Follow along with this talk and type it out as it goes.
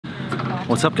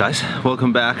What's up, guys?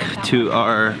 Welcome back to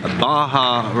our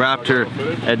Baja Raptor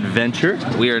adventure.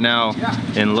 We are now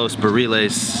in Los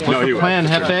Barriles. What's the plan,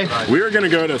 Jefe? We are gonna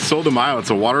go to Sol de Mayo. It's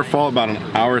a waterfall about an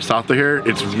hour south of here.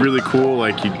 It's really cool.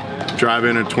 Like, you drive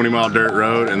in a 20-mile dirt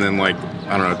road and then, like,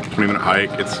 I don't know, 20-minute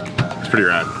hike. It's pretty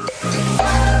rad.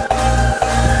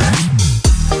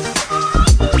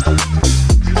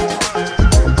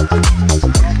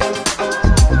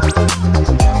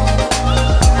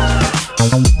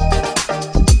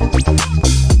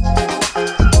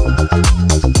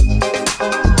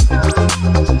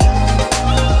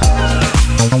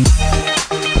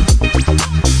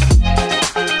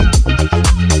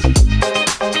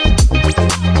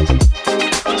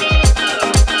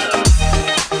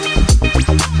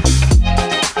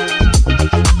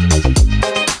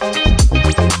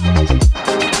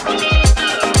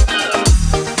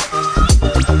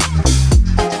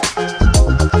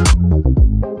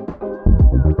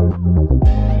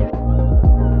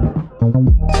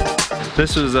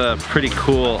 This was a pretty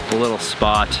cool little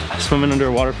spot. Swimming under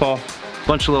a waterfall,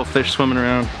 bunch of little fish swimming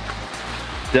around.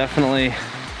 Definitely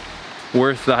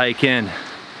worth the hike in.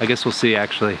 I guess we'll see,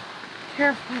 actually.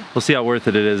 Careful. We'll see how worth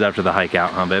it is after the hike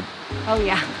out, huh, babe? Oh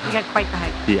yeah, we got quite the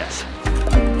hike. Yes.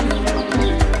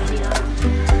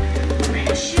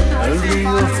 El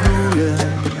río fluye,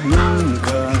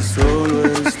 nunca solo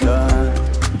está,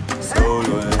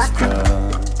 solo está.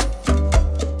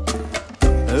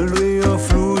 El río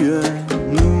fluye,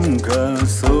 nunca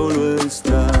solo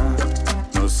está,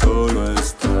 no solo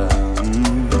está.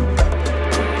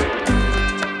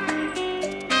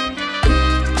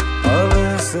 A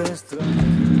veces.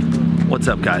 What's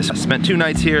up, guys? I spent 2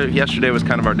 nights here. Yesterday was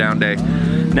kind of our down day.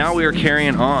 Now we are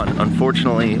carrying on.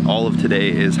 Unfortunately, all of today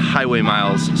is highway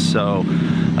miles, so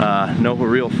no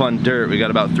real fun dirt. We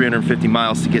got about 350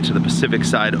 miles to get to the Pacific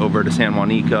side over to San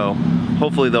Juanico.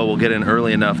 Hopefully, though, we'll get in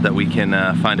early enough that we can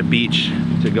find a beach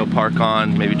to go park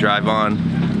on, maybe drive on,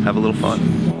 have a little fun.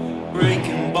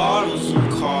 Breaking bottles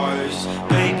and cars,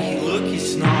 baby, look,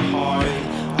 it's not hard.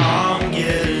 I'm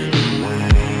getting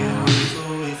away with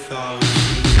or without you.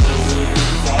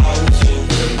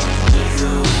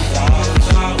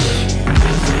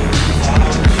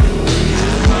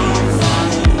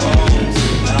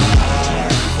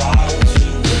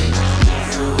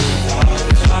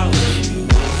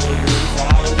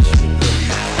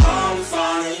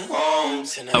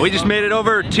 We just made it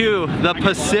over to the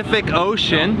Pacific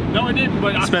Ocean. No, I didn't,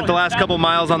 but spent the last couple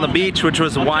miles on the beach, which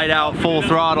was wide out, full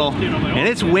throttle, and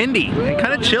it's windy and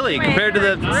kind of chilly compared to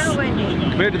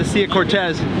the Sea of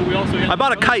Cortez. I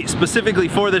bought a kite specifically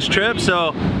for this trip,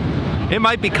 so it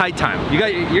might be kite time. You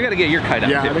got to get your kite out.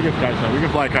 Yeah, too. I think it's kite time. We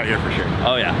can fly a kite here for sure.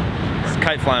 Oh yeah, it's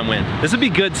kite flying wind. This would be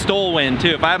good stole wind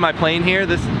too. If I had my plane here,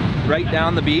 this right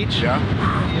down the beach. Yeah.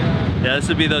 Yeah, this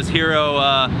would be those hero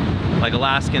like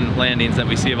Alaskan landings that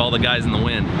we see of all the guys in the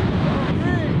wind.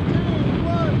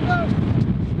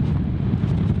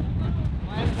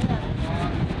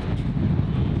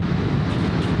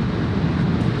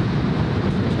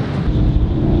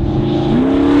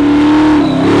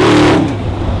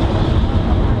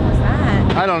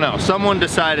 I don't know. Someone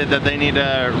decided that they need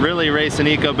to really race an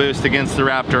EcoBoost against the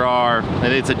Raptor R.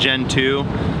 And it's a Gen 2.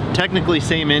 Technically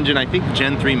same engine. I think the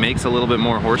Gen 3 makes a little bit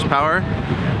more horsepower,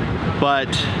 but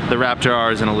the Raptor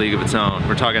R is in a league of its own.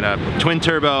 We're talking a twin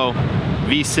turbo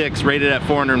V6 rated at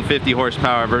 450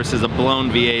 horsepower versus a blown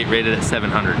V8 rated at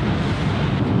 700.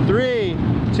 3,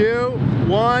 2,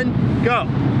 1, go.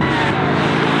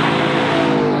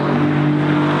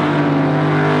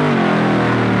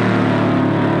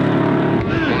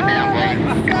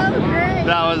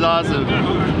 That was awesome.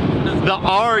 The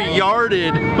R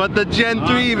yarded, but the Gen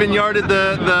 3 even yarded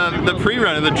the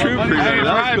pre-runner, the true pre-runner.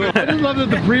 That was cool. I just love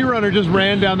that the pre-runner just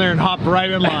ran down there and hopped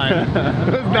right in line.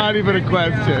 It was not even a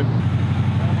question.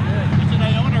 He said,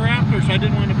 I own a Raptor, so I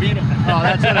didn't want to beat him. Oh,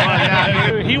 that's it.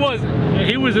 Yeah. He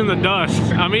was in the dust.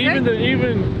 I mean,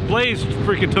 even Blaze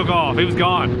freaking took off. He was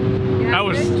gone. Yeah, that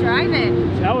was good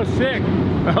driving. That was sick.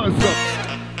 That was so.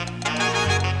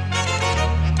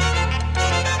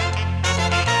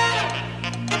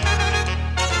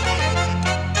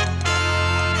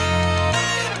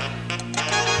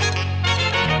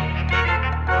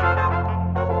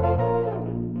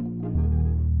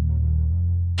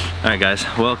 Alright guys,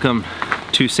 welcome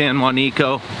to San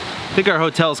Juanico. I think our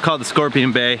hotel is called the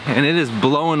Scorpion Bay, and it is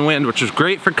blowing wind, which is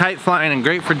great for kite flying and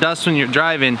great for dust when you're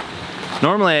driving.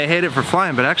 Normally I hate it for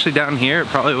flying, but actually down here it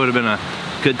probably would have been a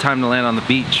good time to land on the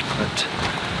beach. But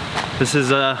this is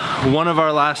one of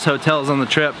our last hotels on the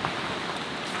trip.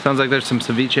 Sounds like there's some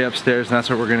ceviche upstairs, and that's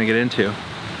what we're gonna get into.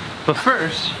 But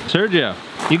first, Sergio,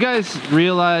 you guys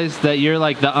realize that you're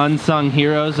like the unsung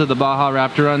heroes of the Baja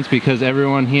Raptor runs because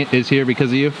everyone is here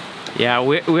because of you? Yeah,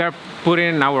 we are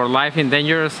putting our life in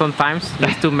danger sometimes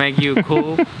just to make you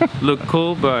cool, look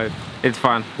cool, but it's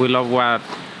fun. We love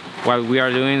what we are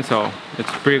doing, so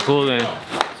it's pretty cool. And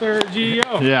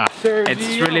Sergio. Yeah. Sergio.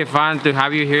 it's really fun to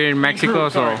have you here in Mexico,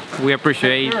 so we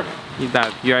appreciate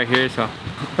that you are here. So.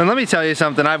 And let me tell you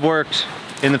something, I've worked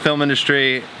in the film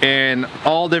industry in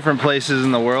all different places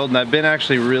in the world, and I've been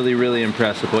actually really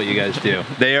impressed with what you guys do.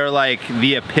 They are like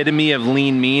the epitome of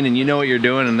lean mean, and you know what you're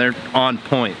doing, and they're on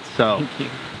point. So Thank you.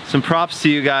 some props to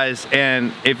you guys,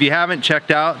 and if you haven't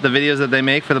checked out the videos that they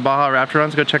make for the Baja Raptor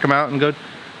runs, go check them out and go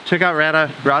check out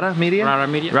Rada Media?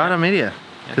 Rada Media. Rada Media,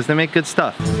 because they make good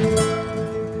stuff.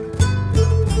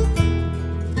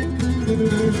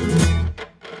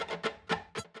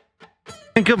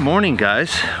 And good morning, guys.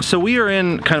 So we are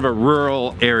in kind of a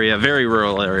rural area, very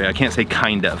rural area. I can't say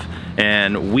kind of.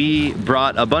 And we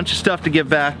brought a bunch of stuff to give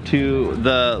back to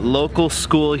the local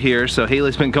school here. So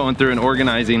Haley's been going through and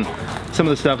organizing some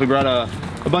of the stuff. We brought a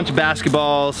bunch of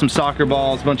basketballs, some soccer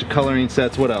balls, a bunch of coloring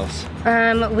sets. What else?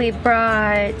 We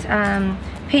brought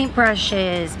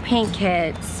paintbrushes, paint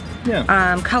kits,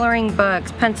 coloring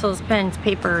books, pencils, pens,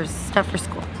 papers, stuff for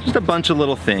school. Just a bunch of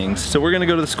little things. So we're gonna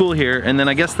go to the school here, and then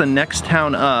I guess the next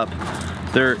town up,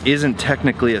 there isn't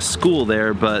technically a school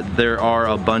there, but there are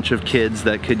a bunch of kids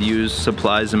that could use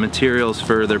supplies and materials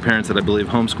for their parents that I believe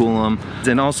homeschool them.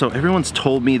 And also, everyone's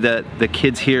told me that the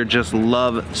kids here just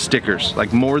love stickers,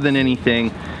 like more than anything.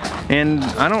 And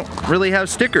I don't really have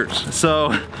stickers.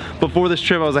 So before this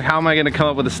trip, I was like, how am I gonna come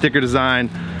up with a sticker design?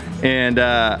 And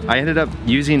I ended up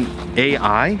using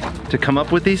AI to come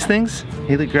up with these things.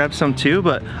 Haley grabbed some too,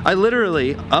 but I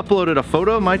literally uploaded a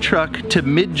photo of my truck to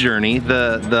Midjourney,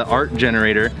 the art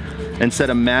generator, and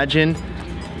said, imagine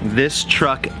this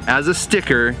truck as a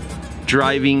sticker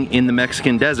driving in the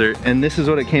Mexican desert. And this is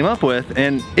what it came up with.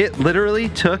 And it literally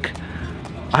took,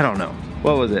 I don't know,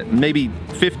 what was it? Maybe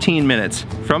 15 minutes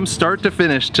from start to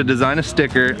finish to design a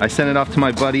sticker. I sent it off to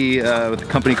my buddy with a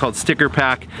company called Sticker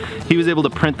Pack. He was able to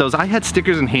print those. I had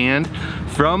stickers in hand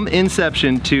from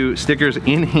inception to stickers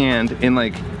in hand in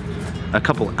like a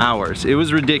couple hours. It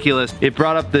was ridiculous. It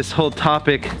brought up this whole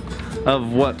topic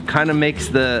of what kind of makes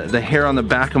the hair on the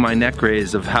back of my neck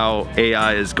raise, of how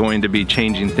AI is going to be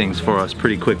changing things for us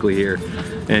pretty quickly here.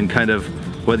 And kind of,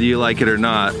 whether you like it or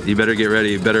not, you better get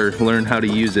ready. You better learn how to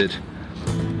use it,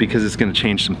 because it's gonna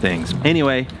change some things.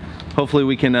 Anyway, hopefully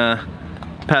we can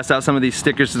pass out some of these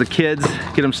stickers to the kids,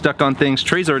 get them stuck on things.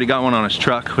 Trey's already got one on his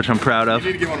truck, which I'm proud of.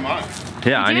 You need to get one of mine.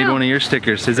 Yeah, I need one of your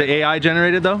stickers. Is it AI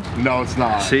generated though? No, it's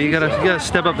not. See, you gotta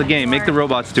step up the game. Make the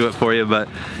robots do it for you. But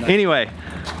anyway,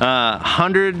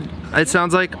 100, it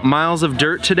sounds like, miles of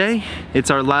dirt today.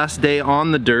 It's our last day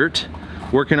on the dirt,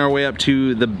 working our way up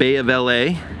to the Bay of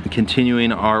LA, and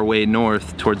continuing our way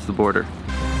north towards the border.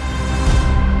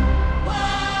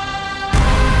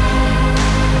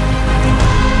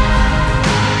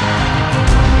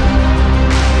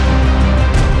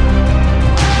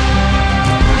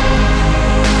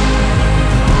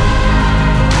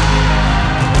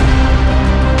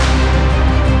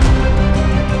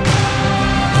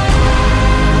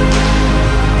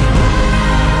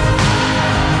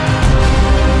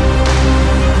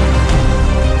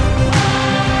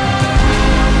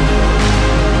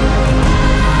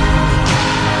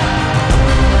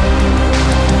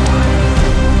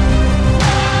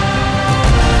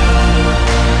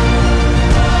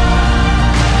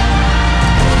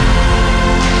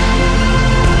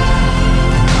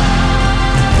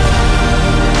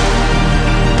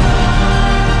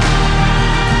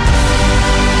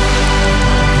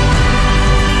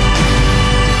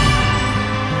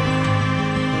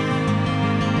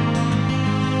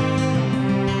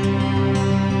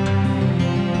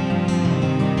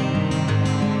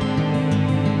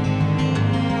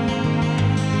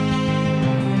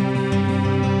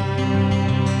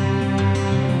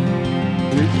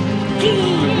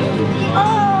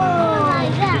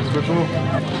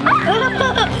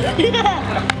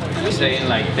 Saying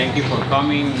like thank you for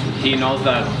coming. He knows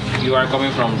that you are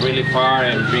coming from really far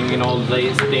and bringing all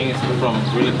these things from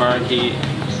really far.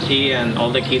 He and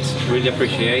all the kids really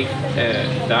appreciate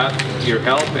that, your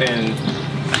help, and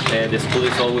the school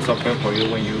is always open for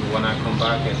you when you wanna come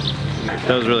back.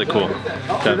 That was really cool.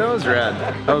 That was rad.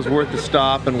 That was worth the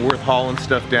stop and worth hauling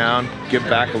stuff down, give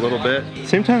back a little bit.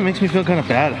 Same time, it makes me feel kind of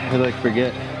bad. I like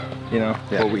forget, you know,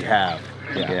 what we have.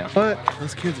 Yeah. But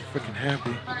those kids are freaking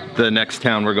happy. The next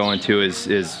town we're going to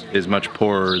is much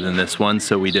poorer than this one,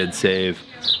 so we did save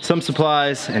some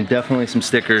supplies and definitely some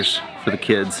stickers for the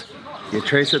kids. Yeah,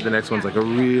 Trey said the next one's like a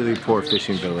really poor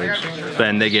fishing village.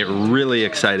 Then they get really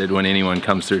excited when anyone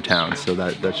comes through town, so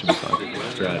that should be fun.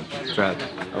 It's rad.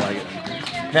 I like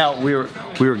it. Now, we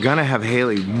were gonna have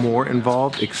Haley more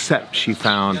involved, except she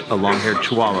found a long-haired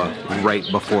Chihuahua right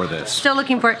before this. Still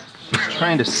looking for it.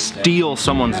 Trying to steal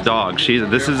someone's dog.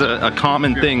 This is a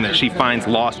common thing that she finds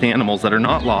lost animals that are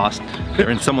not lost. They're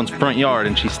in someone's front yard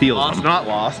and she steals them. Not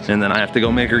lost. And then I have to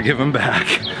go make her give them back.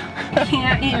 I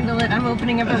can't handle it. I'm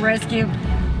opening up a rescue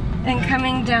and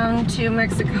coming down to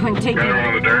Mexico and taking it.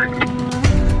 On the dirt.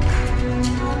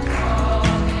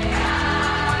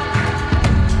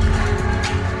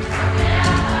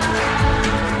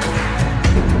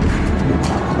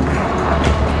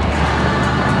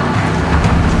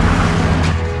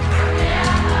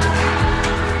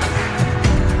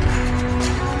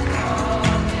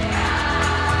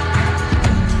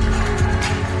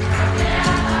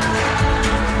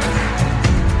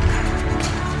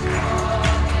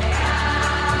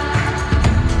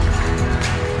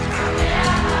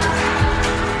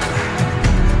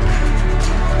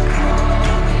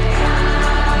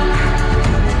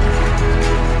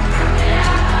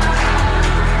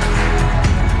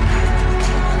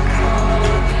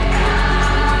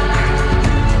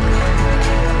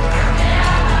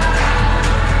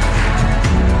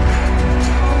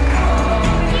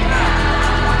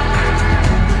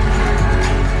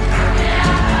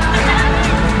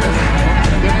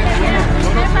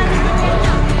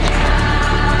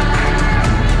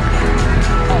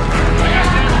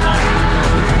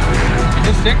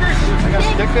 Stickers? I got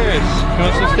stickers. You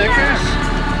want some stickers?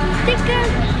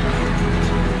 Stickers.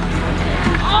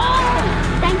 Oh,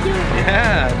 thank you.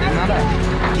 Yeah, de nada.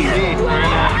 We're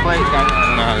gonna inflate. I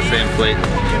don't know how to say inflate.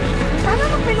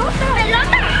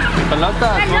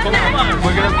 Pelotas.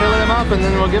 We're gonna fill them up and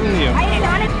then we'll give them to you.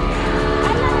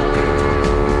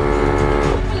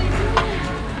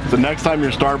 So next time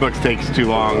your Starbucks takes too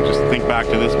long, just think back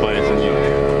to this place and you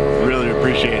really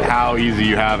appreciate how easy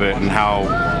you have it and how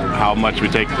much we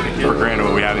take for granted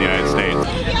what we have in the United States.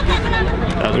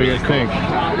 That was really cool.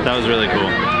 That was really cool.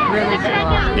 Really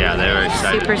cool. Yeah, they were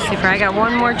excited. Super, super. I got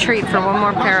one more treat for one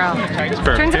more Pero.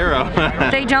 For Turns Pero.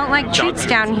 out they don't like treats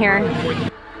down here.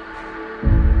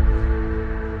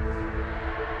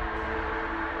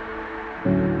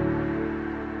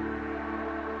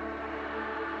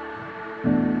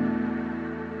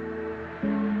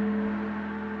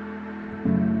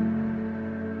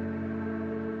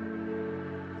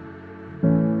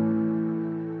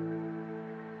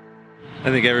 I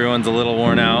think everyone's a little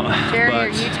worn out. Jerry, but are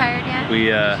you tired yet? We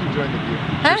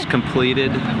just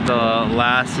completed the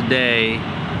last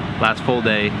full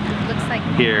day Looks like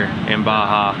here in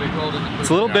Baja. It's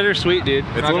a little bittersweet, dude.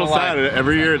 It's a little sad.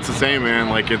 Every year it's the same, man.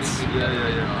 Like you're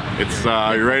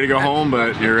ready to go home,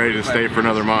 but you're ready to stay for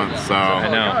another month. So I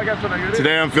know.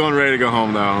 Today I'm feeling ready to go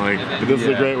home though. Like this is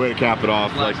a great way to cap it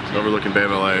off. Like overlooking Bay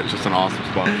of LA. It's just an awesome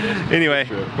spot. Anyway,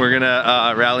 we're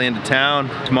gonna rally into town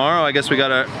tomorrow. I guess we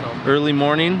got a early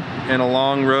morning and a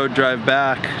long road drive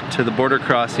back to the border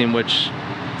crossing, which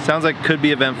sounds like could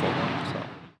be eventful.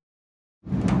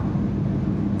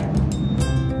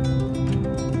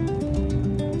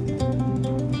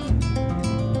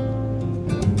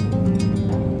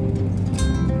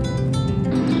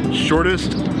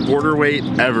 Shortest border wait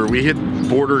ever. We hit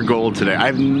border gold today.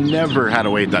 I've never had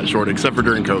a wait that short except for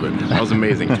during COVID. That was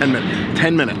amazing.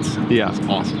 10 minutes. Yeah. That's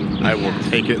awesome. I will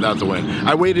take it. That's a win.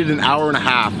 I waited an hour and a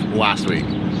half last week.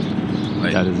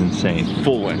 Like, that is insane.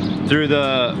 Full win. Through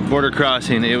the border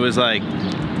crossing, it was like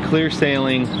clear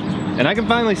sailing. And I can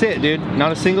finally say it, dude.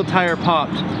 Not a single tire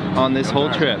popped on this whole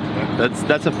trip.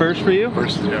 That's a first for you?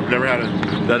 First, yeah, I've never had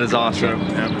it. That is awesome.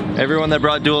 Yeah. Everyone that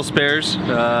brought dual spares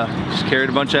just carried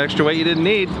a bunch of extra weight you didn't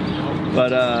need. But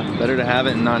better to have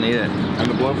it and not need it. And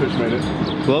the blowfish made it.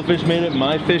 Blowfish made it,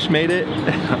 my fish made it,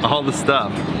 all the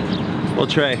stuff. Well,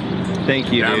 Trey,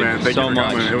 thank you, dude, man, thank you so for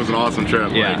much. Coming. It was an awesome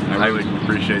trip. Yeah, like, I really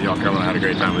appreciate y'all coming. I had a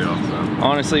great time with y'all. So.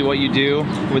 Honestly, what you do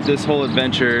with this whole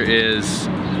adventure is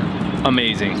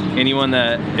amazing. Anyone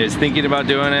that is thinking about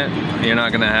doing it, you're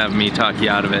not gonna have me talk you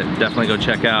out of it. Definitely go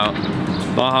check out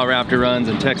Baja Raptor Runs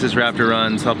and Texas Raptor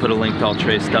Runs. I'll put a link to all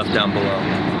Trey's stuff down below.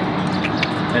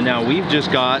 And now we've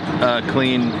just got a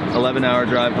clean 11-hour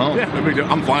drive home. Yeah, no big deal.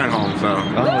 I'm flying home, so.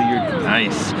 Oh, you're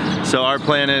nice. So our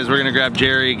plan is we're gonna grab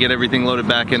Jerry, get everything loaded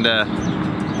back into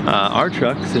our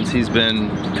truck since he's been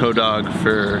co-dog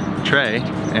for Trey,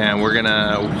 and we're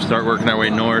gonna start working our way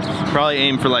north. Probably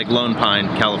aim for like Lone Pine,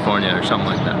 California or something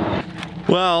like that.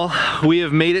 Well, we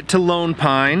have made it to Lone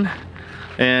Pine,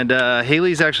 and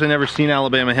Haley's actually never seen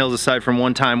Alabama Hills aside from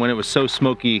one time when it was so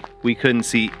smoky we couldn't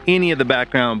see any of the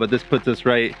background, but this puts us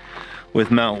right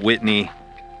with Mount Whitney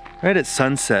right at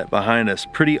sunset behind us.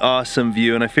 Pretty awesome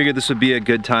view, and I figured this would be a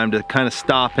good time to kind of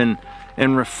stop and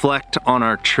reflect on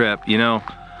our trip. You know,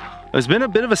 there's been a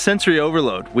bit of a sensory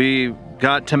overload. We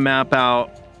got to map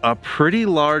out a pretty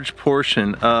large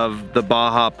portion of the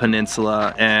Baja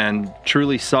Peninsula and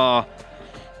truly saw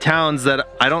towns that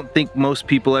I don't think most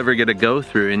people ever get to go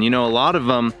through. And you know, a lot of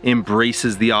them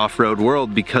embraces the off-road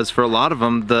world, because for a lot of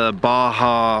them, the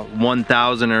Baja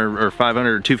 1000 or 500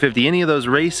 or 250, any of those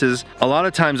races, a lot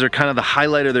of times are kind of the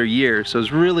highlight of their year. So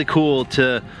it's really cool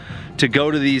to go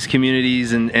to these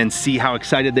communities and see how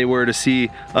excited they were to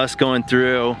see us going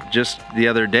through. Just the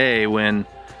other day when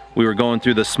we were going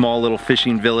through the small little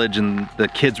fishing village, and the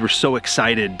kids were so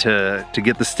excited to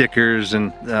get the stickers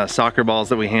and soccer balls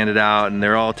that we handed out, and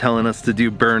they're all telling us to do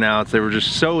burnouts. They were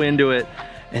just so into it,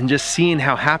 and just seeing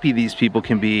how happy these people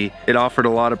can be, it offered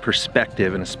a lot of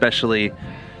perspective. And especially,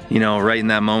 you know, right in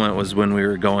that moment was when we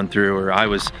were going through, or I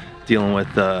was dealing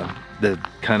with the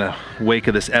kind of wake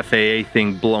of this FAA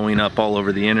thing blowing up all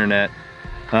over the internet.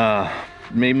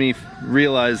 Made me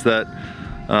realize that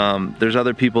there's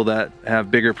other people that have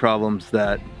bigger problems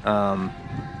that,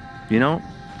 you know,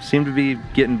 seem to be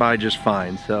getting by just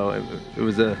fine. So it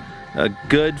was a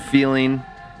good feeling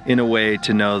in a way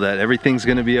to know that everything's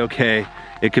gonna be okay.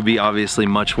 It could be obviously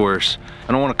much worse.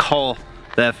 I don't wanna call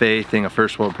the FAA thing a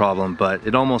first world problem, but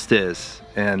it almost is.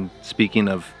 And speaking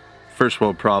of first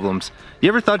world problems, you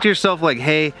ever thought to yourself like,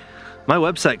 hey, my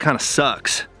website kind of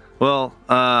sucks? Well,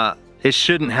 it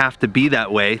shouldn't have to be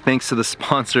that way, thanks to the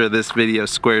sponsor of this video,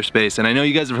 Squarespace. And I know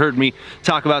you guys have heard me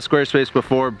talk about Squarespace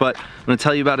before, but I'm gonna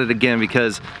tell you about it again,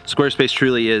 because Squarespace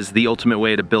truly is the ultimate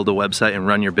way to build a website and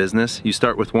run your business. You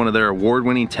start with one of their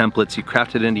award-winning templates, you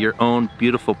craft it into your own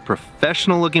beautiful,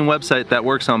 professional-looking website that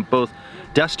works on both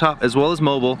desktop as well as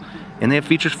mobile, and they have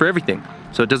features for everything.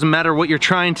 So it doesn't matter what you're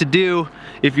trying to do.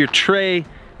 If you're Trey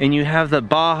and you have the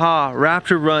Baja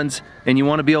Raptor runs and you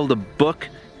wanna be able to book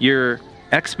your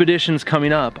expeditions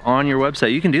coming up on your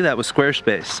website, you can do that with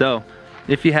Squarespace. So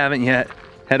if you haven't yet,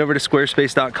 head over to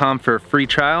squarespace.com for a free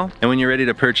trial, and when you're ready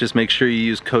to purchase, make sure you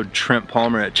use code Trent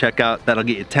Palmer at checkout. That'll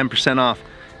get you 10% off,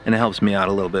 and it helps me out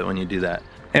a little bit when you do that.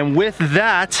 And with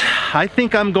that, I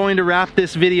think I'm going to wrap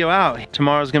this video out.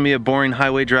 Tomorrow's gonna be a boring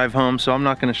highway drive home, so I'm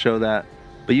not gonna show that,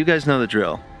 but you guys know the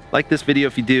drill. Like this video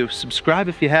if you do, subscribe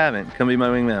if you haven't, come be my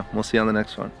wingman. We'll see you on the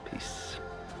next one. Peace.